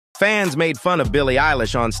Fans made fun of Billie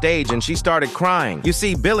Eilish on stage and she started crying. You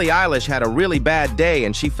see, Billie Eilish had a really bad day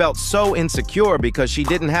and she felt so insecure because she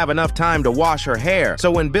didn't have enough time to wash her hair.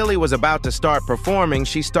 So when Billie was about to start performing,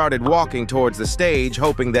 she started walking towards the stage,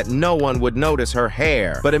 hoping that no one would notice her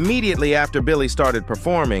hair. But immediately after Billie started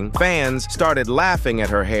performing, fans started laughing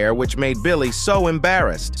at her hair, which made Billie so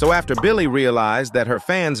embarrassed. So after Billie realized that her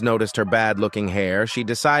fans noticed her bad-looking hair, she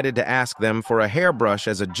decided to ask them for a hairbrush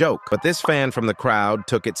as a joke. But this fan from the crowd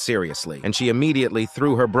took it seriously, and she immediately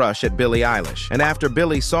threw her brush at Billie Eilish. And after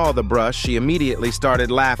Billie saw the brush, she immediately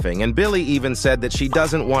started laughing, and Billie even said that she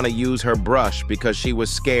doesn't want to use her brush because she was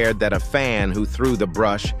scared that a fan who threw the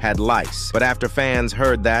brush had lice. But after fans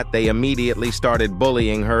heard that, they immediately started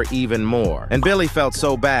bullying her even more. And Billie felt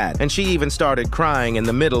so bad, and she even started crying in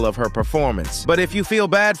the middle of her performance. But if you feel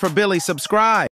bad for Billie, subscribe.